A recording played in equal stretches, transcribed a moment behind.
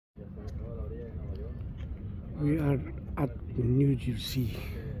We are at New Jersey.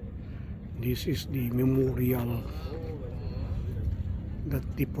 This is the memorial that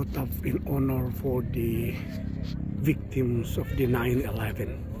they put up in honor for the victims of the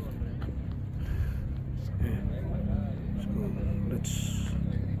 9/11. So that's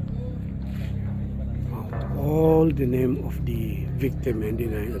all the name of the victim in the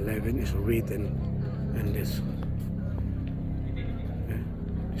 9/11 is written in this.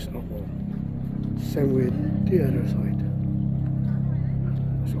 It's not all. Same with the other side.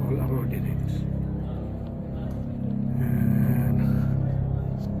 It's all our ordinance. And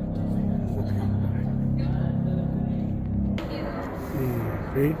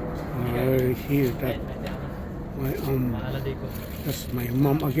okay, I hear that my that's my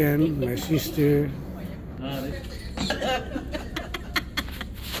mom again, my sister.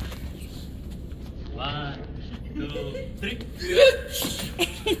 One, two, three.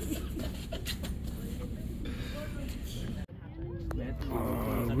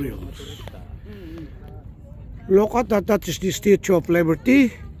 Wheels. Look at that, that is the Statue of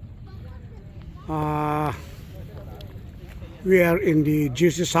Liberty. We are in the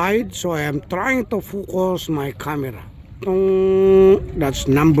Jersey side, so I am trying to focus my camera. That's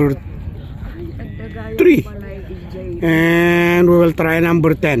number 3. And we will try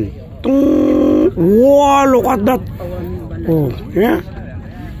number 10. Wow, look at that. Oh, yeah.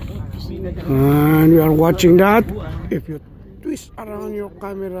 And we are watching that. If you twist around your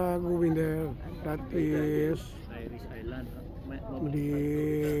camera going there, that is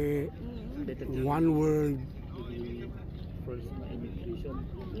the one world.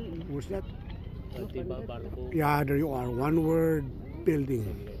 What's that? Yeah, there you are, one word building.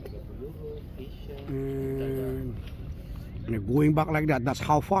 And going back like that, that's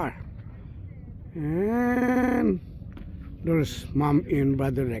how far. And there's Mom and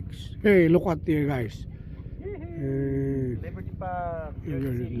Brother Rex. Hey, look at here, guys. Liberty Park.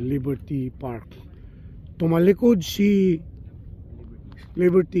 Liberty Park. Tumalikod si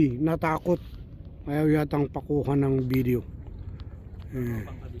Liberty, natakot. Ayaw yatang pakuha ng video.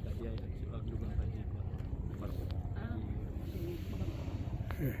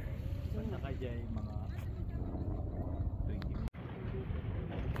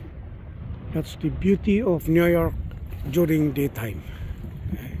 That's the beauty of New York during daytime.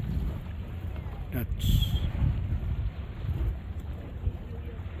 That's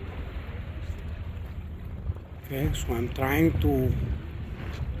okay, so I'm trying to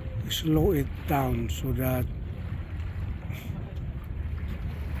slow it down so that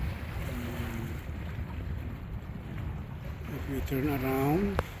if we turn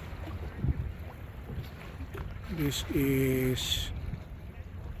around, this is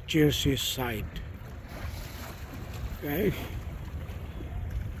Jersey side. Okay.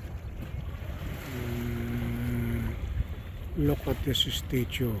 Look at this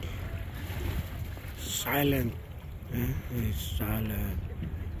statue. Silent. It's silent.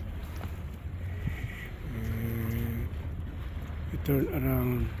 You turn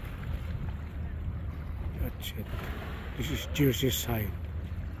around. That's it. This is Jersey side.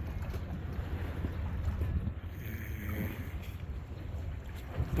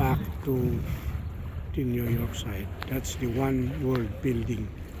 Back to the New York side. That's the one world building.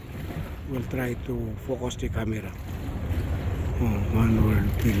 We'll try to focus the camera. Oh, one world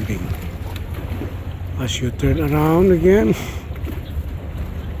building. As you turn around again,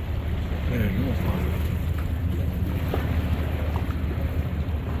 there you are.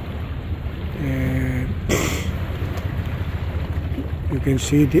 And you can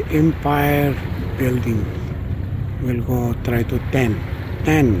see the Empire building. We'll go try to 10.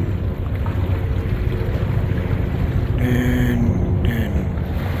 And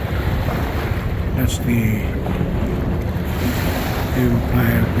that's the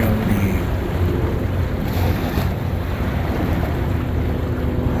Empire building.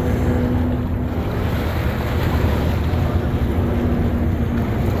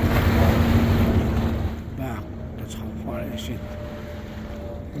 Back, that's how far is it.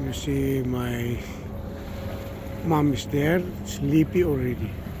 And you see my mom is there, sleepy already.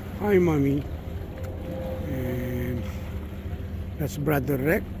 Hi, mommy. And that's Brother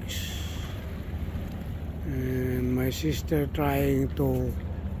Rex. And my sister trying to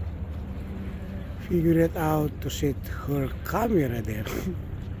figure it out to set her camera there.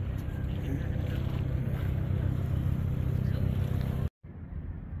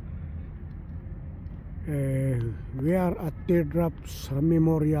 We are at Teardrops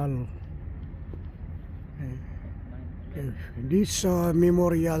Memorial. This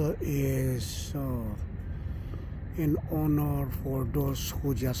memorial is in honor for those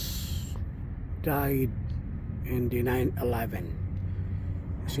who just died in the 9/11.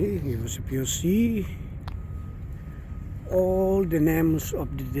 See, if you see, all the names of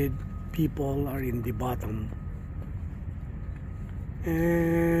the dead people are in the bottom,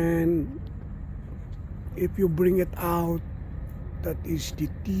 and if you bring it out, that is the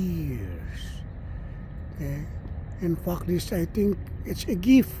tears. Okay. In fact, this, I think it's a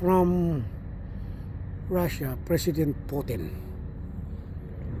gift from Russia, President Putin.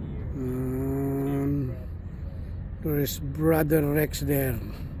 There is Brother Rex there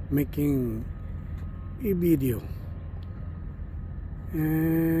making a video,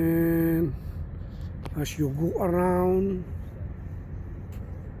 and as you go around,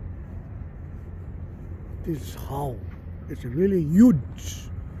 this is how it's really huge,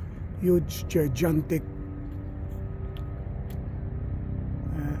 gigantic.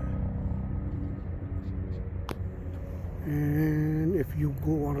 And if you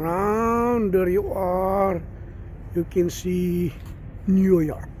go around, there you are, you can see New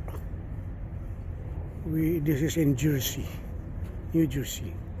York. This is in Jersey, New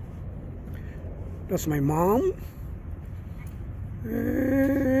Jersey. That's my mom,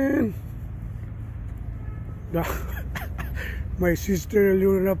 and my sister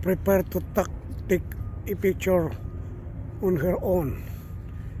Luna prepared to take a picture on her own.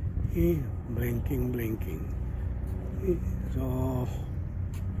 Blinking. So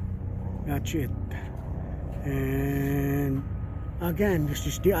that's it. And again, this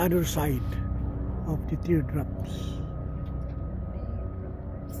is the other side of the teardrops.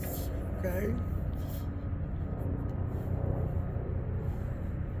 Okay.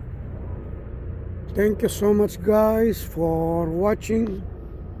 Thank you so much, guys, for watching.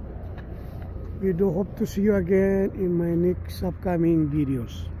 We do hope to see you again in my next upcoming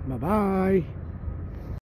videos. Bye bye.